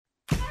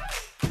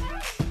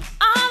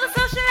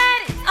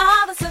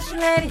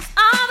social ladies,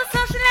 all the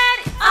social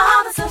ladies,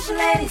 all the social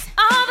ladies,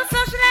 all the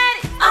social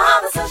ladies,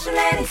 all the social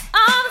ladies,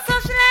 all the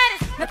social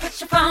ladies. Now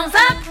put your phones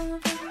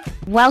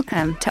up.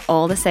 Welcome to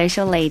All the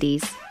Social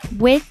Ladies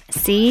with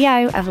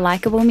CEO of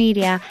Likeable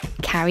Media,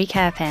 Carrie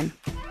Kerpen.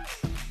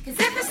 Cause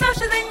if you're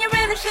social, then you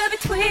really should be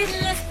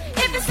tweeting this.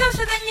 If you're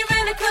social, then you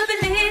really could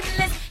be leading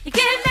this. You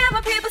get mad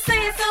when people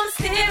say it's so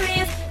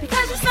mysterious.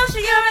 Because you're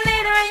social, you're a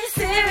leader and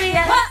you're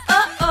serious.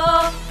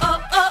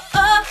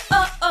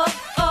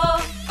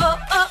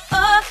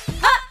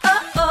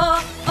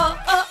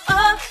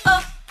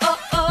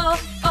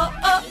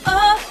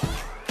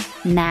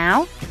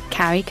 Now,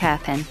 Carrie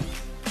Kerpen.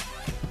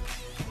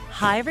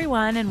 Hi,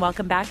 everyone, and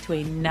welcome back to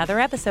another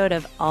episode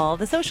of All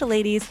the Social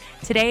Ladies.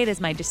 Today, it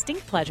is my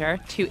distinct pleasure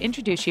to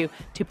introduce you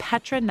to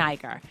Petra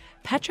Neiger.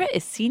 Petra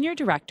is Senior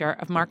Director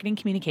of Marketing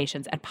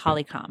Communications at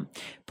Polycom.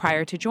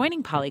 Prior to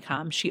joining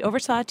Polycom, she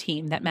oversaw a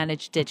team that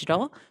managed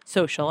digital,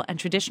 social, and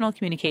traditional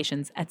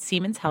communications at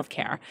Siemens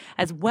Healthcare,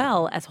 as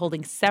well as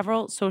holding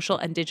several social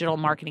and digital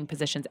marketing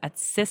positions at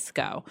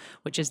Cisco,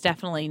 which is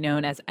definitely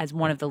known as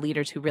one of the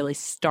leaders who really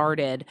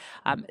started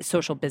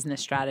social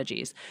business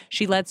strategies.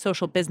 She led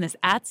social business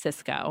at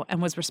Cisco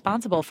and was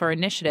responsible for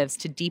initiatives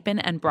to deepen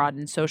and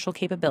broaden social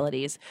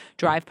capabilities,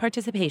 drive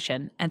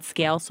participation, and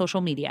scale social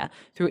media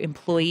through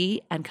employee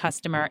and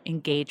customer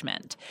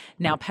engagement.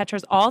 Now,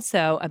 Petra's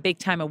also a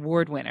big-time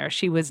award winner.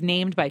 She was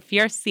named by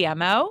Fierce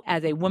CMO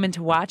as a Woman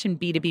to Watch in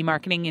B2B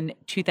Marketing in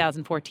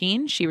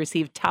 2014. She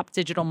received Top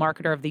Digital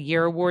Marketer of the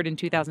Year award in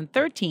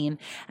 2013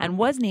 and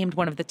was named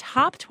one of the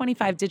top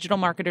 25 digital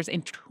marketers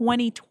in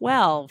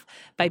 2012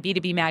 by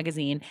B2B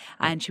Magazine.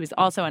 And she was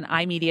also on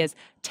iMedia's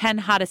 10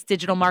 hottest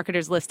digital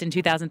marketers list in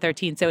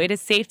 2013. So it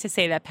is safe to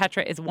say that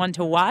Petra is one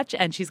to watch,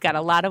 and she's got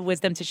a lot of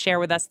wisdom to share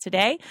with us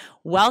today.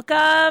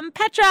 Welcome,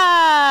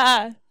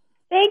 Petra!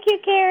 Thank you,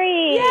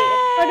 Carrie. Yay!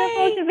 It's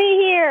wonderful to be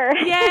here.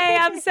 Yay!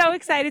 I'm so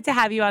excited to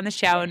have you on the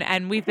show.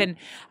 And we've been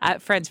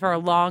friends for a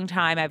long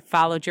time. I've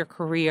followed your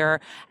career.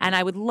 And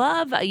I would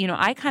love,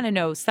 I kind of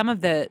know some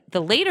of the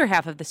later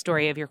half of the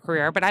story of your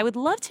career, but I would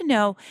love to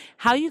know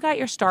how you got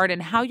your start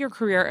and how your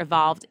career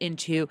evolved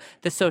into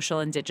the social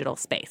and digital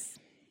space.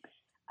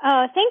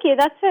 Oh, thank you.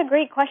 That's a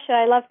great question.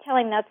 I love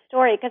telling that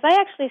story because I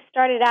actually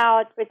started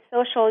out with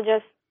social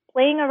just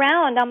playing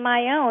around on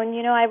my own.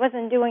 I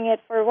wasn't doing it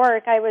for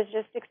work. I was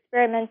just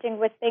experimenting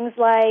with things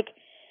like,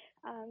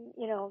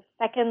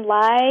 Second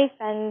Life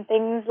and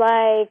things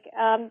like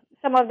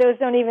some of those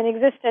don't even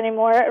exist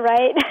anymore,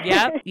 right?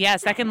 Yeah.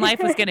 Second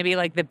Life was going to be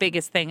like the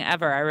biggest thing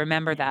ever. I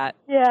remember that.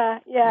 Yeah,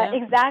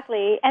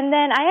 exactly. And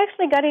then I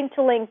actually got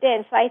into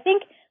LinkedIn. So I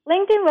think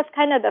LinkedIn was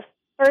kind of the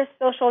first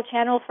social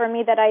channel for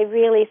me that I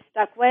really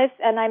stuck with,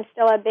 and I'm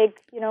still a big,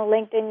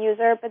 LinkedIn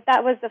user, but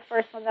that was the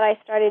first one that I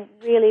started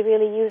really,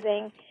 really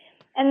using.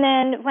 And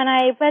then when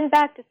I went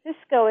back to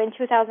Cisco in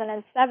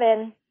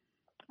 2007,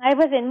 I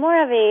was in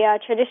more of a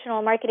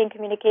traditional marketing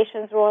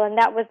communications role, and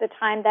that was the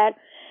time that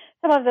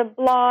some of the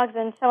blogs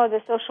and some of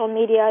the social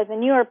media, the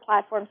newer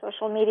platform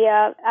social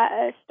media,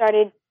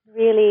 started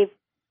really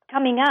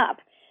coming up.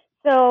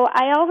 So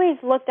I always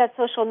looked at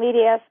social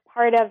media as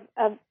part of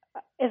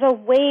as a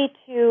way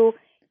to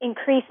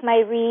increase my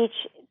reach,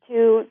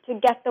 to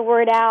get the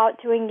word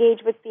out, to engage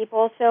with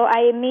people. So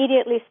I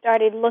immediately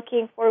started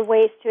looking for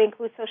ways to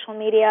include social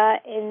media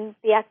in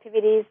the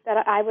activities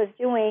that I was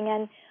doing.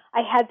 And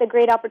I had the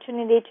great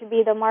opportunity to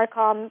be the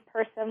Marcom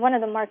person, one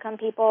of the Marcom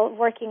people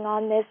working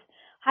on this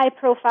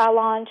high-profile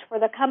launch for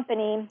the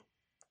company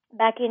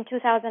back in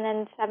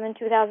 2007,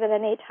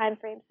 2008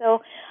 timeframe.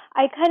 So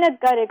I kind of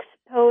got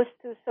exposed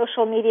to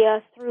social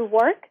media through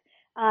work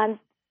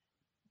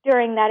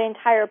during that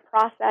entire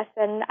process,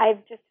 and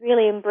I've just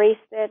really embraced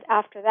it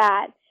after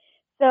that.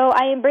 So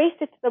I embraced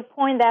it to the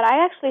point that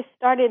I actually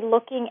started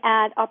looking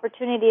at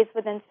opportunities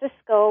within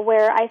Cisco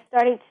where I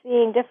started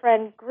seeing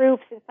different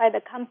groups inside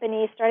the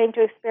company starting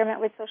to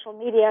experiment with social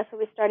media, so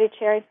we started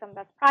sharing some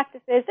best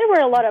practices. There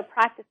were a lot of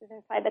practices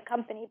inside the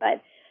company,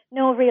 but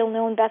no real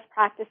known best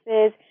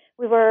practices.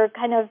 We were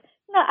kind of,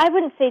 I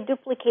wouldn't say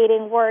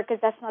duplicating work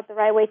because that's not the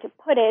right way to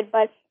put it,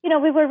 but,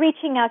 we were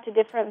reaching out to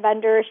different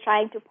vendors,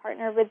 trying to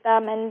partner with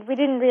them, and we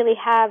didn't really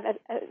have a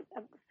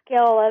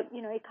skill,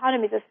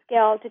 economies of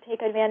scale to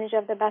take advantage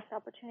of the best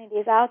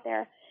opportunities out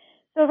there.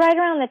 So right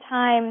around the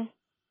time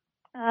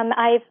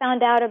I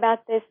found out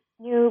about this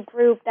new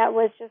group that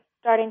was just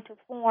starting to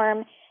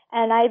form,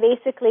 and I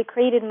basically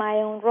created my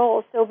own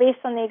role. So based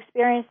on the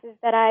experiences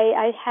that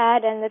I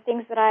had and the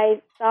things that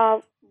I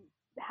saw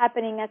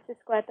happening at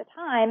Cisco at the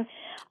time,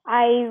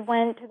 I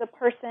went to the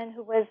person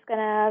who was going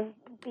to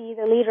be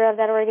the leader of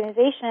that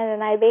organization,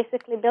 and I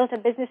basically built a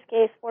business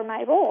case for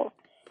my role.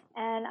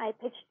 And I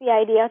pitched the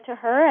idea to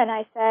her, and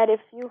I said,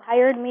 if you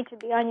hired me to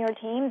be on your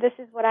team, this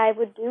is what I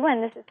would do,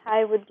 and this is how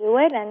I would do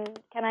it, and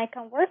can I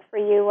come work for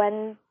you?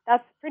 And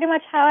that's pretty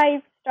much how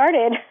I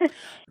started.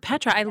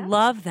 Petra, I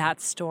love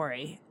that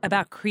story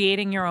about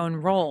creating your own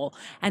role.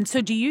 And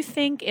so do you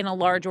think in a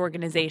large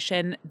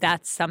organization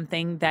that's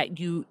something that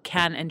you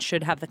can and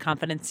should have the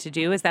confidence to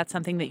do? Is that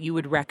something that you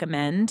would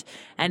recommend?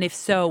 And if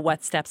so,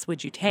 what steps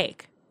would you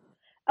take?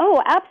 Oh,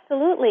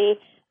 absolutely.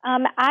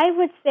 I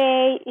would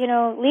say,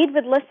 lead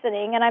with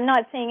listening, and I'm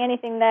not saying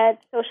anything that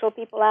social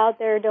people out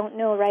there don't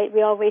know, right?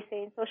 We always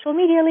say in social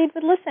media, lead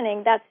with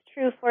listening. That's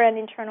true for an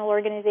internal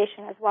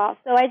organization as well.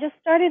 So I just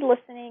started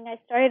listening. I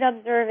started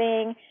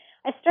observing.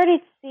 I started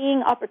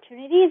seeing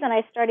opportunities, and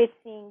I started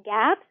seeing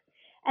gaps.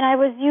 And I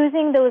was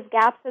using those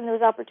gaps and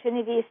those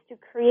opportunities to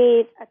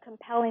create a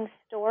compelling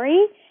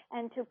story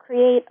and to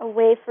create a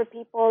way for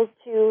people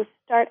to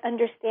start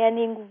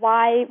understanding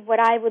why what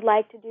I would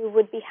like to do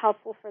would be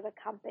helpful for the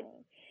company.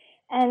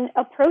 And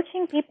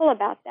approaching people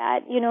about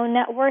that,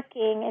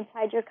 networking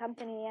inside your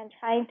company and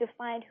trying to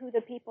find who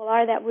the people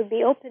are that would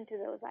be open to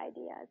those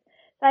ideas.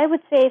 So I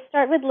would say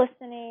start with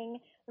listening,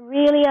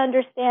 really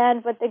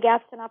understand what the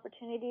gaps and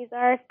opportunities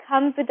are,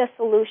 come with a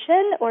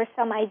solution or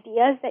some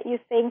ideas that you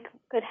think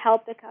could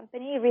help the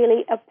company,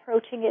 really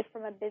approaching it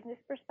from a business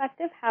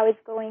perspective, how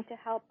it's going to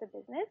help the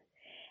business.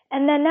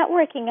 And then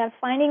networking and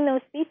finding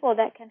those people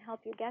that can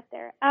help you get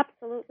there.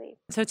 Absolutely.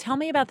 So tell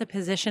me about the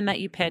position that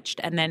you pitched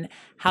and then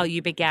how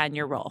you began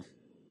your role.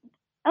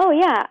 Oh,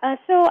 yeah.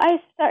 So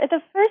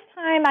the first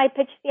time I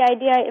pitched the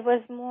idea, it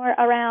was more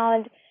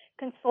around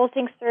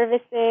consulting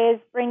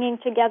services, bringing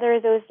together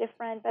those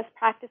different best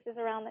practices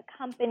around the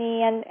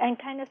company and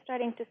kind of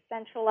starting to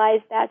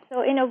centralize that.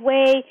 So in a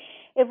way,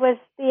 it was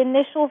the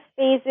initial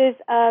phases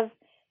of,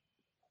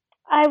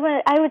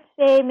 I would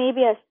say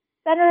maybe a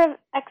center of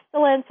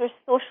excellence or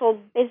social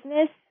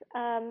business.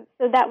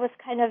 So that was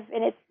kind of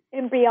in its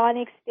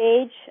embryonic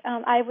stage,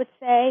 I would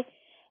say.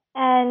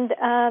 And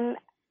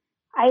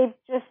I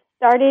just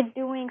started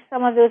doing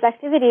some of those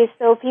activities.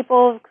 So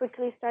people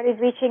quickly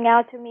started reaching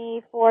out to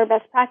me for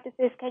best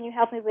practices. Can you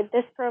help me with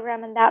this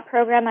program and that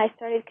program? I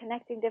started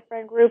connecting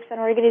different groups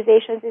and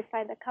organizations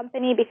inside the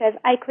company because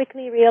I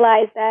quickly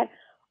realized that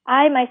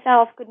I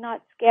myself could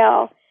not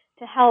scale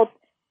to help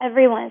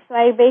everyone. So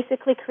I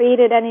basically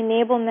created an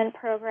enablement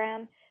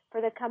program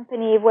for the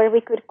company where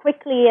we could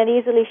quickly and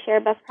easily share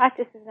best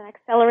practices and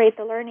accelerate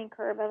the learning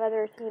curve of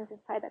other teams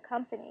inside the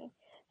company.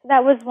 So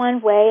that was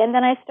one way. And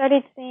then I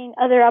started seeing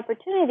other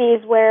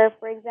opportunities where,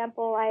 for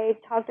example, I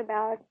talked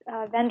about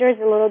vendors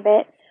a little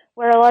bit,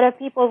 where a lot of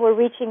people were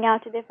reaching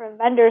out to different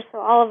vendors. So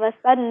all of a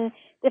sudden,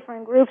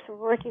 different groups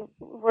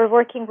were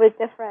working with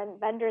different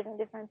vendors and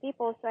different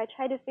people. So I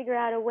tried to figure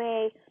out a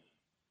way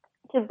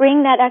to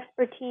bring that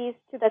expertise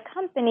to the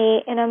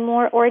company in a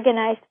more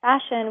organized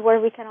fashion where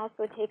we can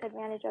also take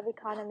advantage of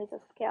economies of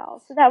scale.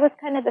 So that was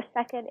kind of the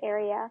second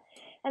area.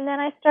 And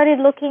then I started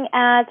looking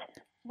at,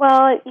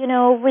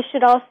 we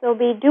should also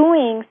be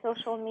doing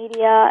social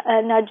media,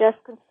 not just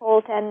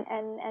consult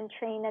and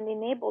train and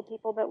enable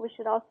people, but we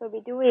should also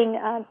be doing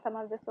some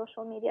of the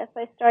social media.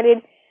 So I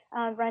started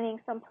running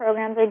some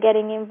programs or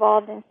getting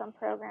involved in some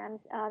programs.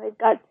 It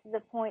got to the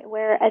point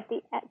where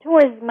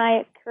towards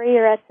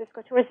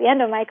the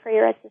end of my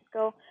career at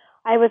Cisco,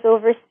 I was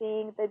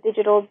overseeing the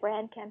digital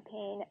brand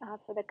campaign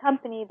for the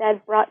company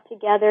that brought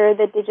together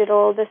the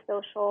digital, the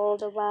social,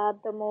 the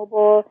web, the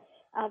mobile,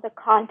 the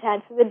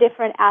content, so the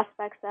different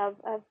aspects of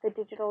the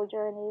digital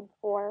journey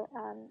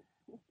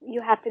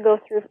you have to go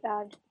through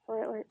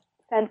or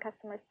send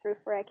customers through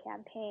for a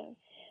campaign.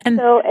 And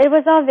so it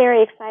was all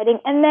very exciting.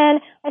 And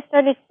then I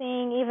started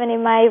seeing, even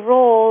in my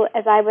role,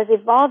 as I was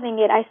evolving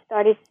it, I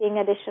started seeing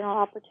additional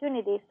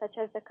opportunities, such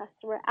as the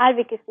customer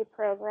advocacy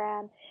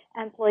program,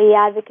 employee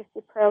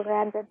advocacy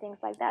programs, and things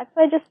like that.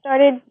 So I just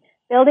started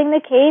building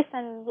the case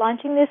and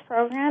launching these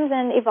programs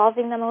and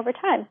evolving them over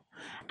time.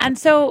 And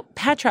so,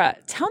 Petra,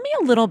 tell me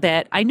a little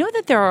bit. I know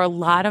that there are a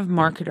lot of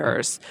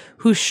marketers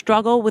who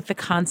struggle with the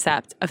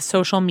concept of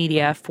social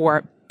media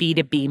for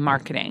B2B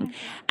marketing.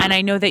 And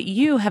I know that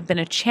you have been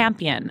a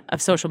champion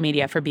of social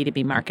media for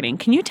B2B marketing.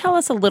 Can you tell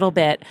us a little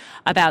bit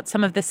about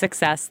some of the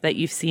success that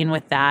you've seen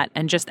with that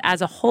and just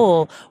as a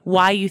whole,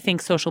 why you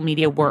think social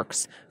media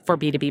works for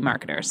B2B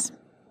marketers?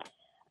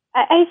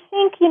 I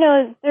think,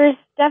 there's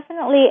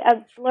definitely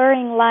a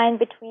blurring line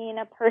between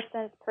a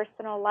person's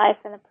personal life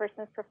and a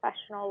person's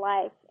professional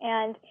life.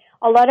 And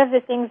a lot of the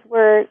things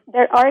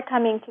that are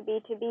coming to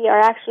B2B are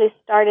actually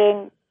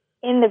starting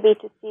in the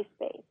B2C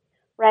space,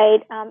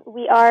 right?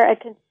 We are a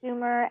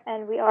consumer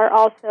and we are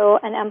also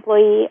an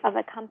employee of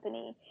a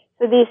company.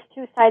 So these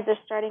two sides are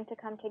starting to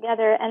come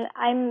together.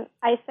 And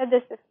I said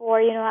this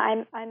before,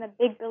 I'm a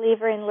big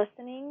believer in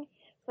listening.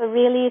 So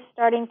really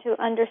starting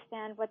to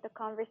understand what the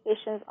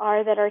conversations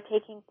are that are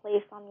taking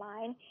place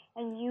online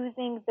and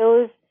using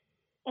those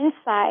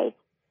insights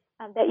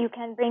that you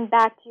can bring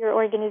back to your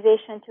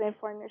organization to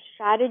inform your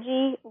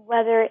strategy,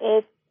 whether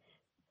it's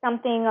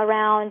something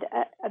around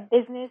a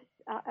business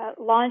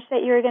launch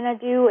that you're going to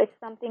do, it's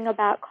something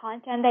about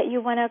content that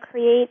you want to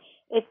create,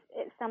 it's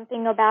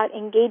something about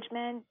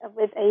engagement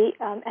with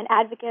an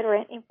advocate or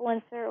an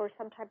influencer or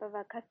some type of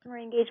a customer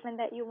engagement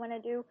that you want to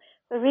do.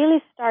 So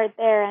really start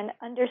there and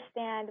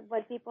understand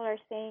what people are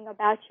saying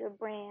about your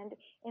brand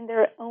in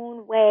their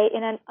own way,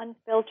 in an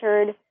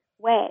unfiltered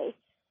way.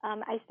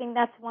 I think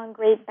that's one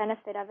great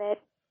benefit of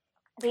it.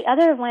 The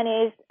other one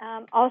is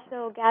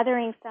also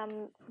gathering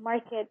some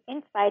market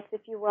insights,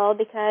 if you will,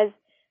 because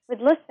with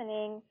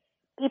listening,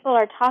 people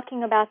are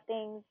talking about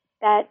things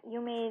that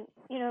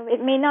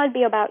it may not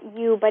be about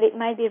you, but it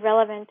might be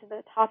relevant to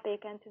the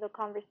topic and to the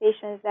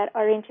conversations that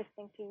are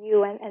interesting to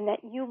you and that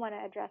you want to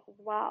address as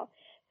well.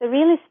 So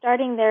really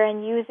starting there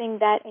and using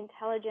that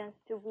intelligence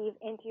to weave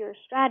into your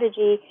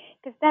strategy,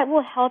 because that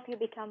will help you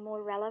become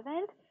more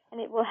relevant and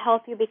it will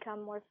help you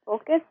become more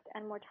focused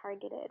and more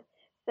targeted.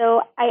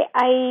 So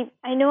I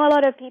know a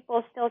lot of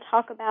people still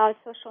talk about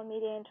social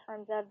media in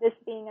terms of this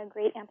being a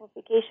great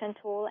amplification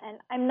tool, and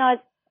I'm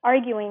not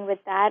arguing with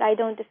that. I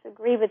don't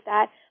disagree with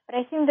that, but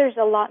I think there's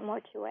a lot more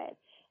to it.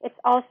 It's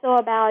also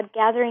about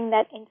gathering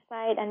that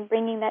insight and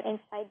bringing that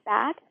insight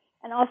back,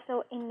 and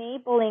also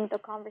enabling the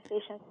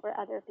conversations for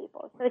other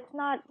people. So it's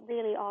not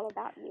really all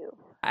about you.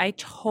 I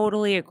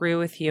totally agree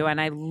with you, and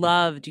I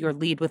loved your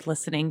lead with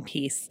listening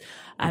piece.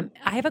 I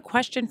have a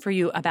question for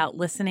you about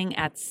listening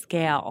at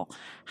scale.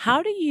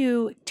 How do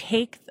you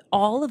take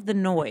all of the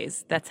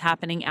noise that's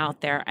happening out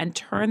there and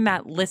turn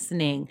that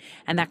listening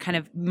and that kind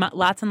of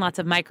lots and lots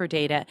of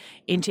microdata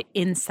into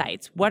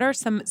insights? What are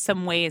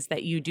some ways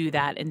that you do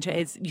that? And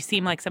you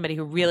seem like somebody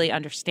who really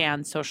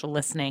understands social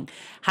listening.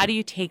 How do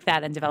you take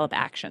that and develop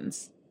actions?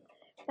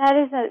 That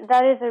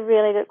is a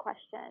really good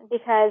question,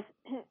 because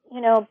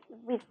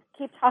we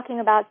keep talking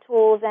about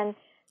tools, and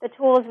the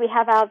tools we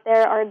have out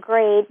there are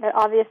great, but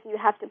obviously you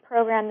have to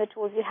program the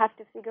tools. You have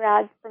to figure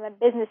out from a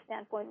business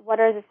standpoint what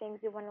are the things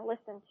you want to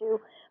listen to,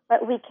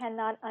 but we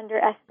cannot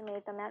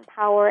underestimate the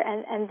manpower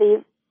and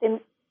the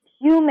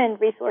human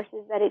resources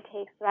that it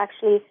takes to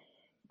actually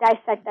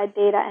dissect that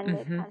data and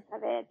make sense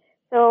of it.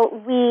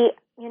 So we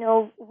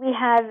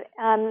have,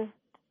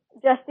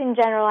 just in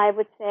general, I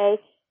would say,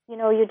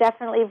 you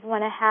definitely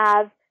want to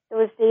have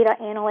those data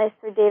analysts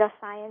or data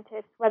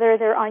scientists, whether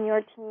they're on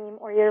your team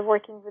or you're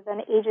working with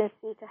an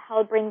agency, to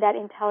help bring that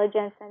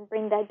intelligence and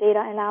bring that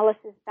data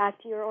analysis back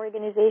to your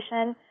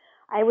organization.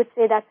 I would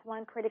say that's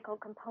one critical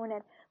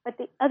component. But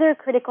the other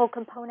critical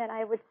component,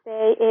 I would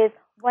say, is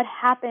what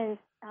happens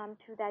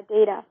to that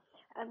data.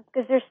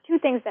 Because there's two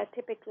things that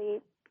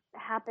typically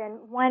happen.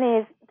 One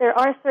is there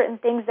are certain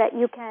things that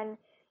you can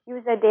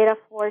use that data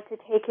for to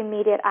take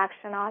immediate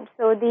action on.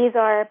 So these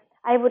are,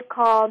 I would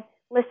call,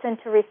 listen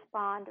to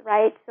respond,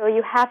 right? So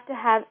you have to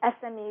have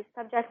SMEs,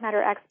 subject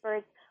matter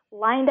experts,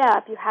 lined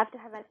up. You have to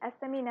have an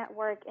SME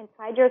network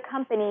inside your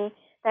company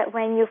that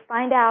when you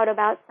find out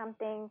about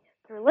something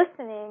through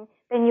listening,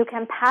 then you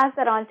can pass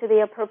that on to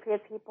the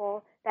appropriate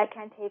people that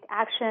can take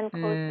action,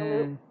 close the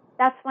loop.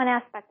 That's one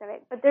aspect of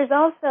it. But there's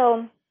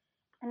also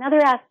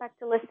another aspect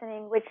to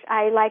listening, which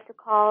I like to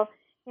call,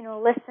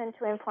 listen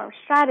to inform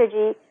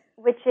strategy,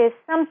 which is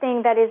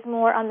something that is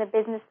more on the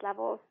business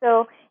level.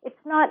 So it's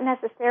not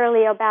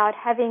necessarily about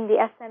having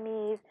the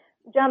SMEs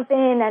jump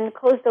in and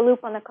close the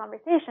loop on the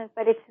conversations,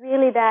 but it's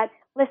really that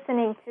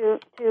listening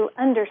to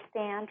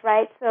understand,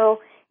 right? So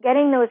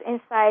getting those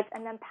insights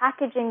and then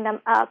packaging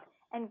them up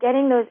and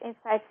getting those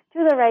insights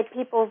to the right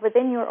people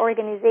within your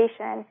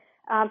organization,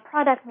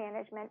 product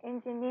management,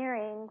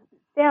 engineering,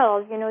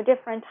 sales,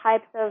 different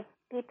types of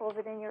people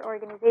within your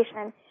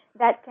organization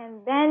that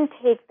can then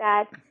take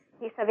that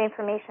piece of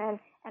information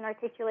and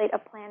articulate a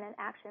plan and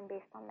action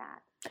based on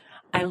that.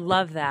 I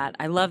love that.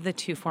 I love the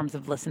two forms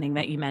of listening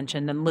that you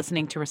mentioned, and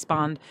listening to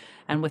respond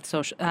and with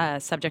social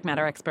subject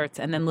matter experts,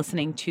 and then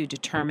listening to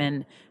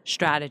determine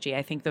strategy.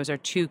 I think those are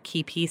two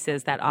key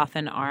pieces that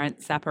often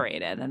aren't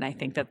separated, and I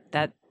think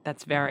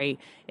that's very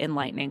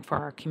enlightening for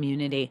our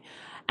community.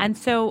 And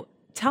so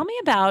tell me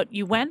about,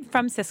 you went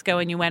from Cisco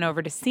and you went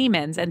over to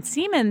Siemens. And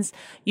Siemens,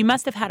 you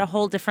must have had a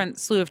whole different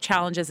slew of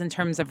challenges in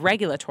terms of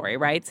regulatory,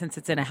 right, since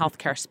it's in a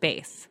healthcare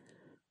space.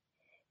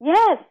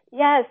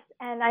 Yes,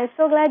 and I'm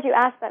so glad you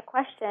asked that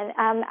question.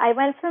 I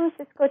went from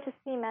Cisco to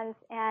Siemens,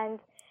 and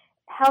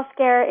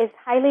healthcare is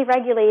highly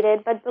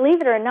regulated, but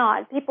believe it or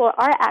not, people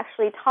are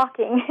actually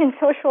talking in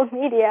social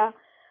media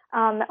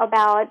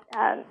about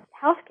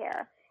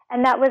healthcare.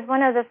 And that was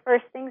one of the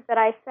first things that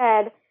I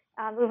said.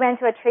 We went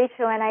to a trade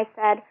show, and I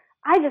said,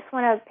 I just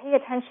want to pay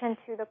attention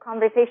to the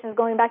conversations,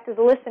 going back to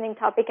the listening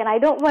topic, and I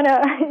don't want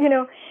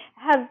to,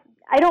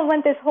 I don't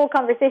want this whole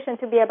conversation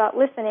to be about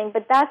listening,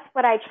 but that's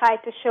what I try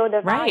to show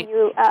the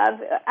value of.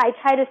 I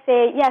try to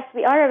say, yes,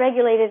 we are a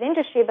regulated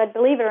industry, but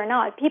believe it or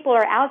not, people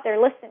are out there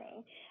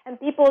listening. And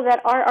people that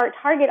are our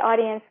target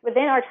audience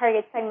within our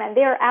target segment,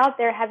 they are out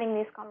there having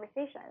these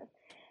conversations.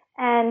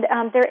 And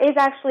there is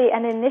actually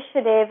an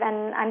initiative,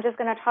 and I'm just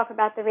going to talk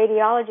about the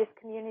radiologist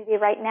community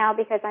right now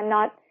because I'm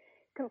not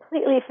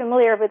completely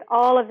familiar with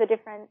all of the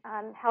different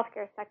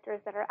healthcare sectors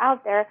that are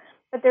out there,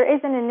 but there is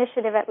an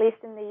initiative, at least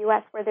in the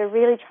U.S., where they're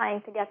really trying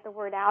to get the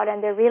word out,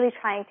 and they're really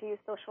trying to use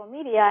social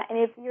media. And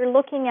if you're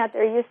looking at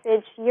their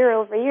usage year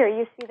over year,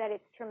 you see that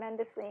it's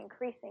tremendously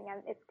increasing,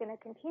 and it's going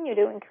to continue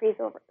to increase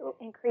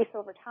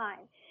over time.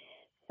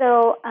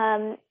 So,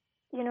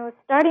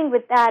 starting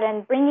with that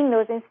and bringing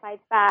those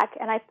insights back,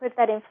 and I put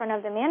that in front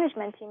of the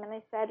management team, and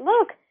I said,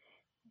 look,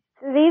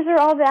 these are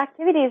all the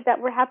activities that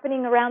were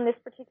happening around this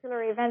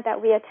particular event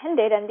that we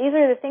attended, and these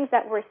are the things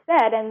that were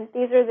said, and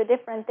these are the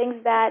different things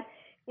that,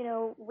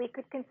 we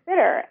could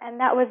consider. And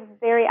that was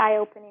very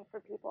eye-opening for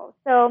people.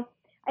 So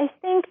I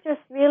think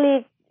just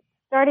really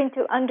starting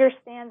to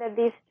understand that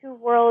these two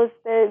worlds,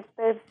 the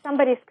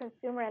somebody's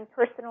consumer and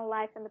personal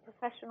life and the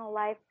professional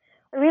life,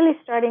 are really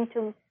starting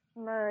to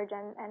merge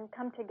and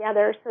come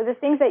together. So the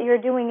things that you're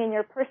doing in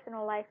your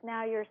personal life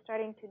now, you're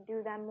starting to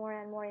do them more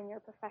and more in your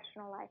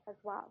professional life as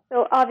well.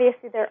 So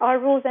obviously there are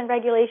rules and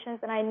regulations,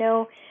 and I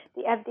know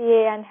the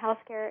FDA and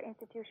healthcare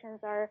institutions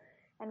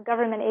and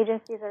government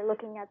agencies are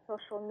looking at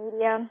social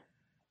media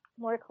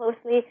more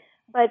closely.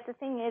 But the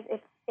thing is,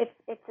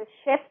 it's a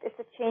shift, it's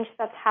a change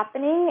that's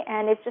happening,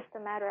 and it's just a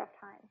matter of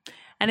time.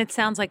 And it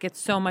sounds like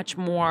it's so much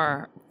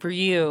more for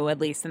you, at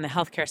least in the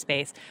healthcare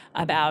space,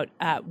 about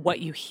what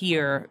you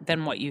hear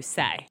than what you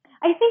say.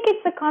 I think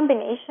it's a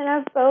combination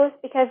of both,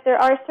 because there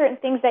are certain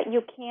things that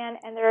you can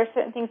and there are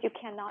certain things you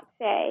cannot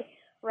say,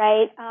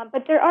 right?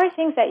 But there are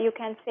things that you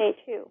can say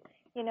too.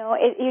 You know,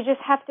 you just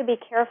have to be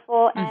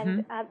careful.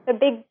 And the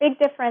big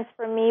difference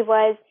for me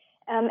was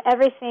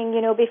everything,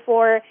 you know,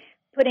 before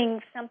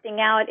putting something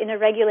out in a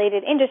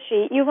regulated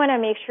industry, you want to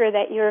make sure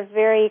that you're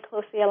very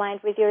closely aligned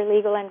with your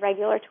legal and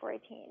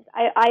regulatory teams.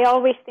 I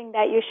always think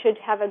that you should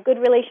have a good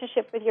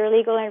relationship with your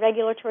legal and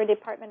regulatory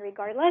department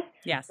regardless.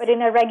 Yes. But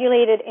in a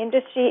regulated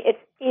industry, it's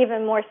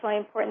even more so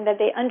important that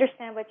they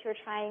understand what you're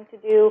trying to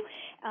do,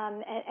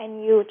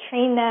 and you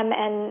train them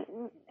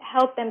and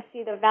help them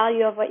see the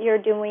value of what you're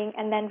doing,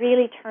 and then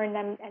really turn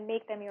them and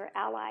make them your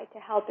ally to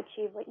help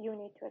achieve what you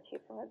need to achieve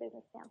from a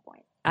business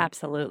standpoint.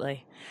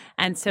 Absolutely.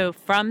 And so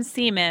from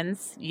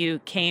Siemens, you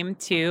came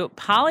to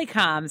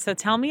Polycom. So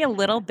tell me a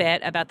little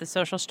bit about the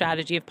social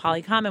strategy of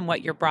Polycom and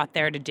what you're brought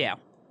there to do.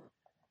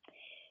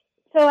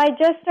 So I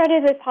just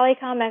started with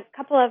Polycom a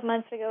couple of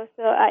months ago.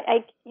 So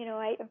I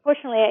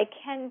unfortunately I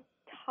can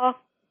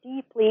talk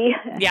deeply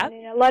and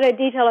in a lot of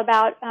detail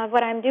about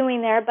what I'm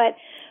doing there. But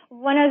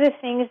one of the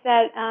things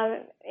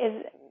that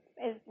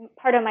is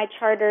part of my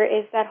charter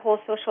is that whole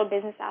social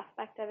business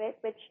aspect of it,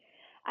 which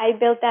I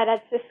built that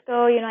at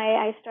Cisco. You know,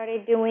 I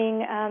started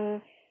doing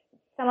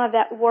some of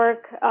that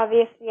work,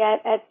 obviously,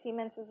 at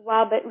Siemens as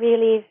well, but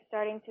really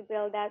starting to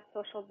build that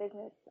social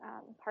business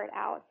part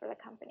out for the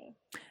company.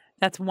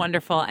 That's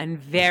wonderful and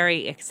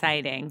very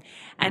exciting.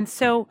 And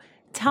so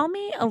tell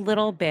me a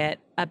little bit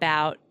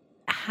about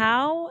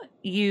how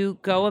you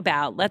go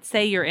about, let's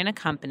say you're in a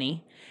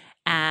company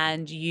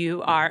and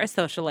you are a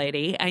social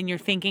lady and you're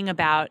thinking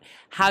about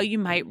how you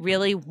might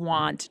really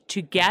want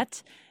to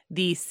get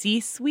the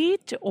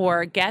C-suite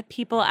or get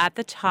people at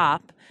the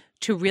top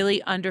to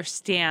really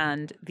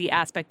understand the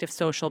aspect of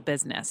social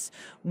business.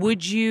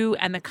 Would you,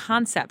 and the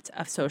concept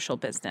of social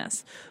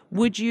business,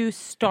 would you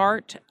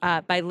start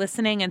by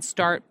listening and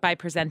start by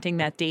presenting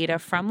that data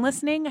from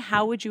listening?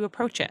 How would you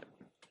approach it?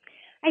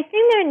 I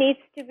think there needs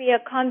to be a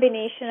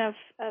combination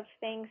of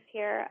things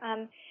here.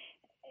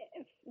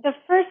 The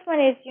first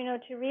one is, you know,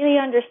 to really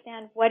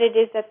understand what it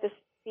is that the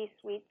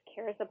C-suite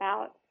cares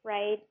about,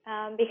 right?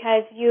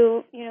 Because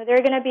you know,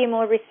 they're going to be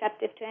more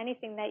receptive to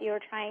anything that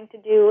you're trying to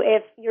do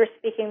if you're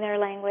speaking their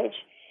language.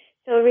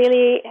 So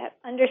really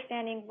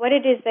understanding what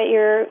it is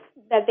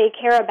that they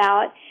care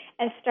about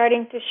and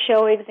starting to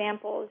show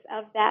examples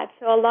of that.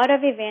 So a lot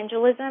of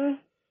evangelism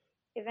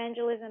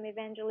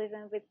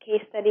with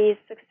case studies,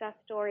 success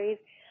stories.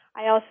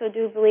 I also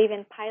do believe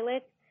in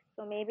pilots.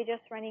 So maybe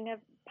just running a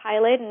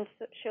pilot and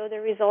show the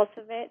results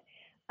of it.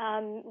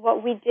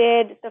 What we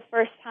did the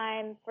first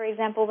time, for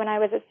example, when I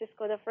was at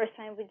Cisco, the first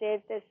time we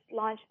did this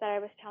launch that I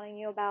was telling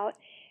you about,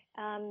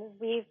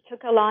 we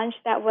took a launch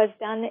that was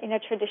done in a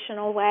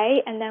traditional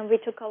way, and then we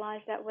took a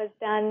launch that was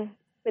done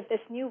with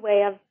this new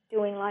way of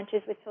doing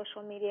launches with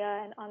social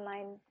media and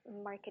online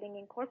marketing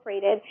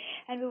incorporated.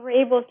 And we were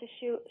able to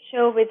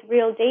show with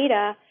real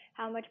data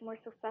how much more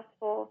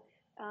successful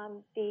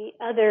the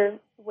other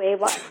way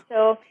was.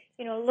 So,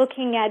 you know,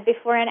 looking at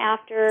before and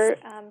after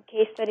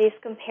case studies,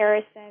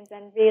 comparisons,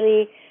 and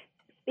really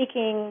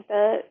speaking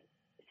the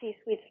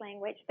C-suite's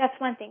language. That's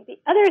one thing. The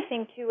other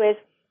thing, too, is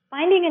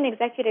finding an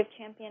executive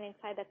champion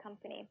inside the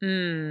company.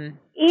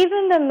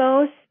 Even the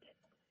most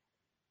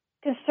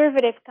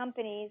conservative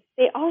companies,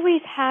 they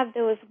always have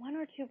those one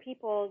or two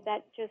people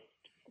that just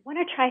want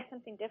to try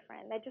something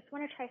different. They just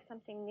want to try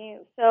something new.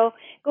 So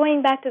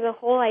going back to the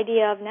whole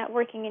idea of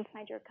networking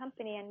inside your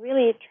company and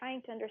really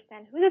trying to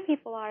understand who the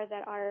people are,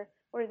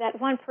 or that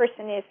one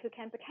person is who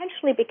can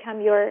potentially become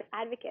your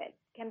advocate,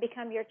 can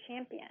become your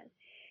champion,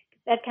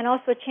 that can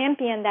also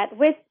champion that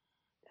with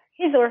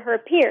his or her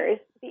peers,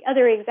 the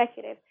other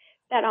executives,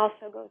 that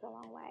also goes a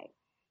long way.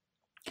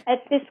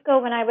 At Cisco,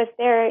 when I was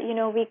there, you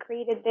know, we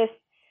created this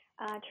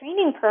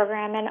training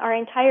program, and our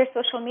entire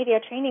social media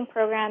training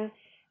program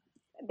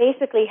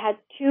basically had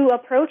two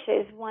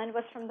approaches. One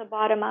was from the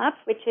bottom up,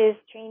 which is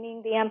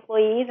training the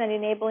employees and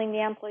enabling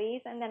the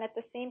employees. And then at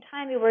the same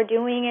time, we were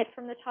doing it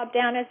from the top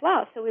down as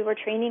well. So we were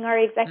training our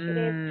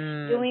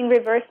executives, doing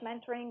reverse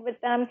mentoring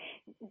with them,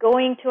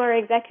 going to our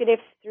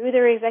executives through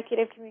their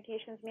executive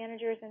communications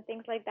managers and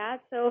things like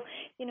that. So,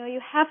 you know, you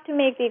have to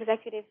make the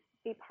executives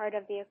be part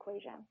of the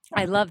equation.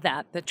 I love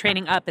that. The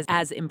training up is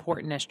as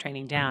important as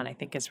training down, I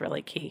think is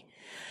really key.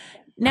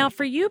 Now,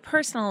 for you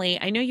personally,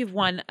 I know you've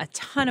won a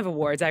ton of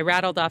awards. I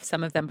rattled rattled off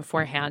some of them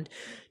beforehand.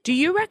 Do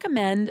you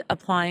recommend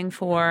applying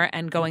for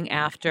and going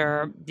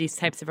after these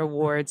types of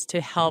awards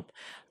to help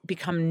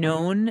become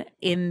known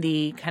in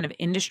the kind of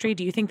industry?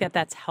 Do you think that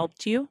that's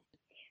helped you?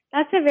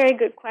 That's a very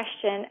good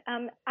question.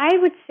 I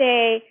would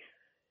say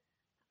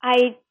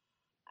I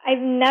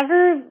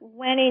never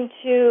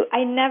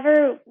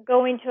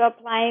go into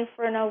applying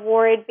for an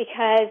award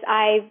because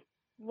I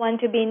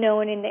want to be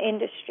known in the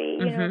industry.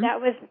 You know,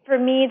 that was, for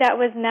me, that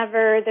was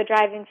never the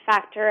driving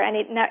factor, and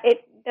it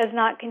does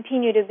not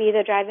continue to be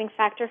the driving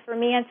factor for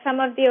me. And some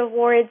of the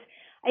awards,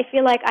 I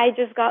feel like I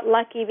just got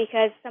lucky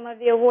because some of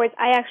the awards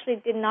I actually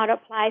did not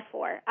apply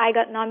for. I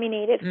got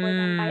nominated for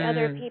them by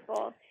other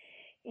people,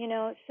 you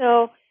know.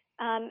 So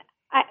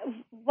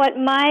what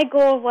my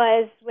goal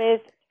was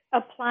with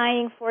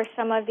applying for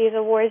some of these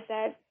awards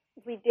that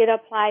we did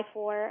apply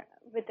for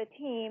with the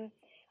team,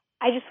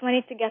 I just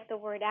wanted to get the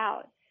word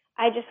out.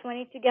 I just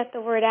wanted to get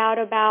the word out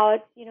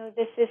about, you know,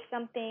 this is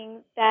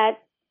something that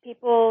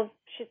people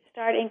should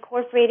start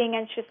incorporating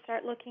and should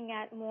start looking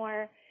at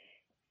more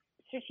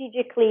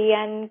strategically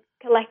and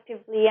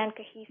collectively and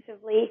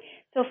cohesively.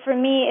 So for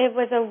me, it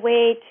was a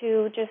way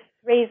to just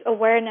raise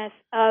awareness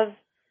of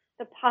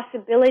the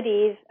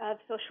possibilities of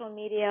social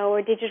media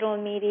or digital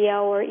media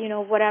or, you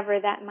know, whatever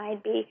that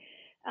might be.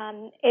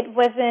 It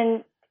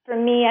wasn't, for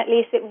me at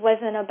least, it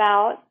wasn't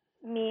about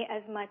me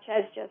as much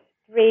as just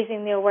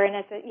raising the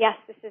awareness that, yes,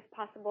 this is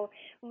possible.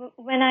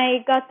 When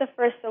I got the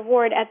first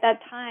award at that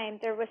time,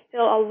 there was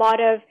still a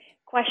lot of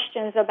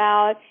questions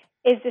about,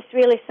 is this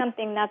really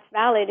something that's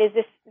valid? Is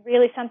this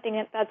really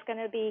something that's going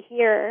to be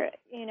here?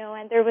 You know,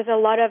 and there was a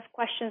lot of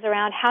questions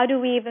around, how do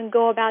we even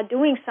go about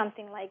doing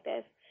something like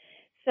this?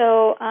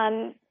 So,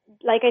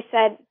 like I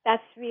said,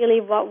 that's really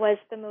what was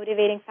the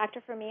motivating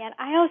factor for me. And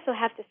I also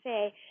have to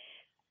say,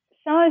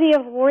 some of the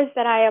awards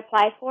that I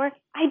applied for,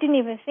 I didn't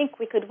even think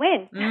we could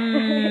win. You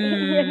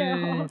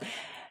know?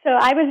 So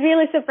I was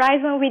really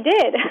surprised when we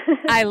did.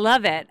 I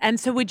love it. And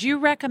so would you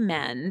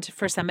recommend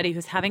for somebody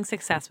who's having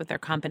success with their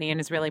company and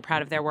is really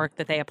proud of their work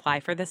that they apply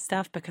for this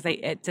stuff? Because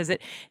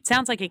it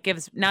sounds like it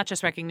gives not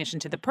just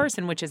recognition to the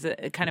person, which is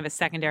a kind of a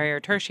secondary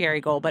or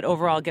tertiary goal, but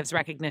overall gives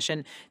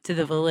recognition to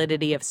the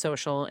validity of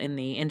social in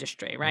the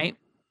industry, right?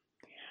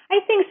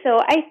 I think so.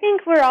 I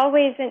think we're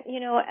always,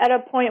 at a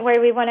point where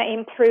we want to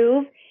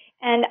improve.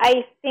 And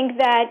I think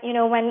that,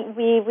 when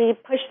we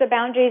push the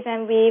boundaries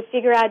and we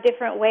figure out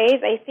different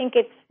ways, I think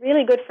it's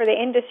really good for the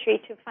industry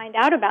to find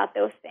out about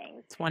those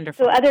things. It's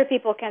wonderful. So other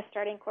people can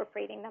start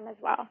incorporating them as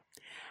well.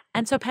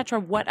 And so, Petra,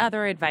 what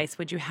other advice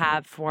would you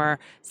have for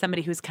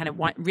somebody who's kind of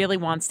really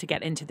wants to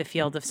get into the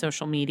field of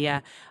social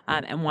media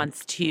and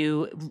wants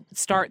to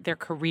start their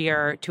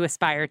career to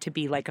aspire to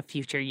be like a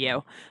future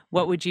you?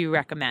 What would you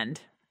recommend?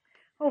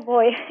 Oh,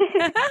 boy.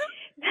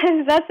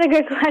 That's a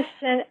good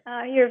question.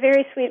 You're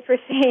very sweet for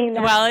saying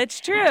that. Well, it's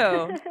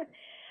true.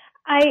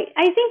 I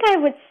think I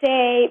would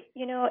say,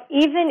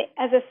 even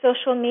as a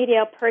social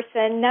media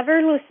person,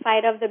 never lose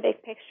sight of the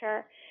big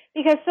picture.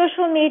 Because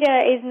social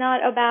media is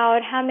not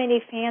about how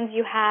many fans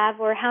you have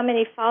or how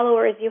many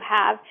followers you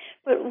have,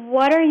 but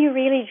what are you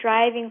really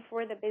driving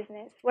for the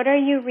business? What are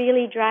you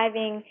really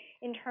driving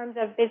in terms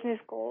of business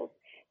goals?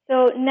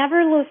 So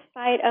never lose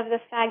sight of the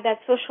fact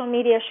that social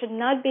media should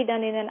not be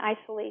done in an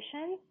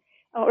isolation.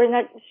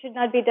 Should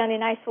not be done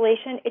in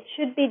isolation. It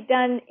should be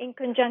done in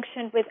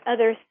conjunction with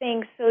other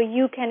things so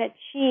you can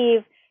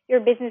achieve your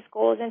business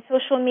goals. And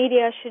social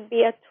media should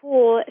be a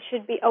tool,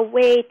 should be a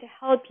way to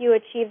help you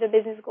achieve the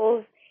business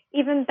goals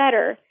even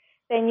better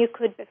than you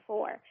could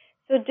before.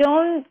 So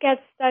don't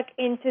get stuck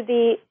into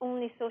the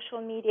only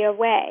social media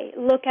way.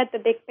 Look at the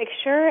big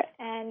picture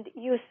and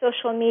use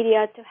social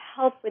media to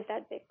help with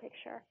that big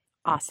picture.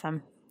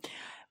 Awesome.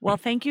 Well,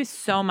 thank you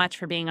so much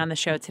for being on the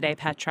show today,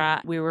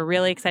 Petra. We were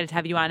really excited to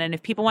have you on. And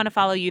if people want to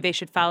follow you, they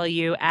should follow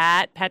you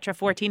at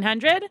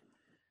Petra1400.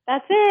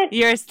 That's it.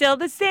 You're still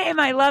the same.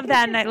 I love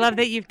that. And I love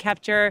that you've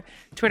kept your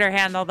Twitter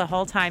handle the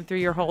whole time through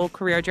your whole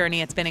career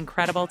journey. It's been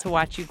incredible to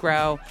watch you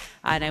grow.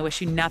 And I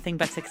wish you nothing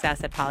but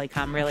success at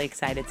Polycom. Really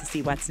excited to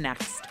see what's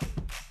next.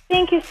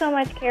 Thank you so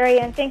much, Carrie.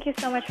 And thank you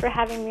so much for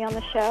having me on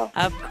the show.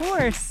 Of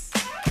course.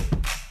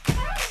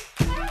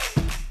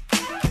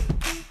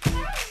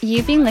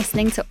 You've been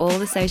listening to All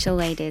the Social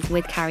Ladies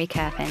with Carrie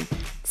Kerpen,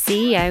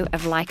 CEO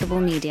of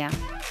Likeable Media.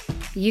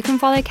 You can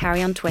follow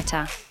Carrie on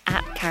Twitter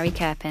 @Carrie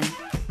Kerpen.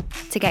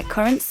 To get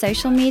current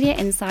social media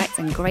insights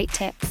and great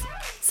tips,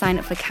 sign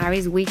up for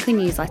Carrie's weekly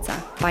newsletter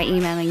by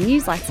emailing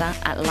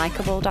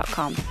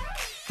newsletter@likeable.com.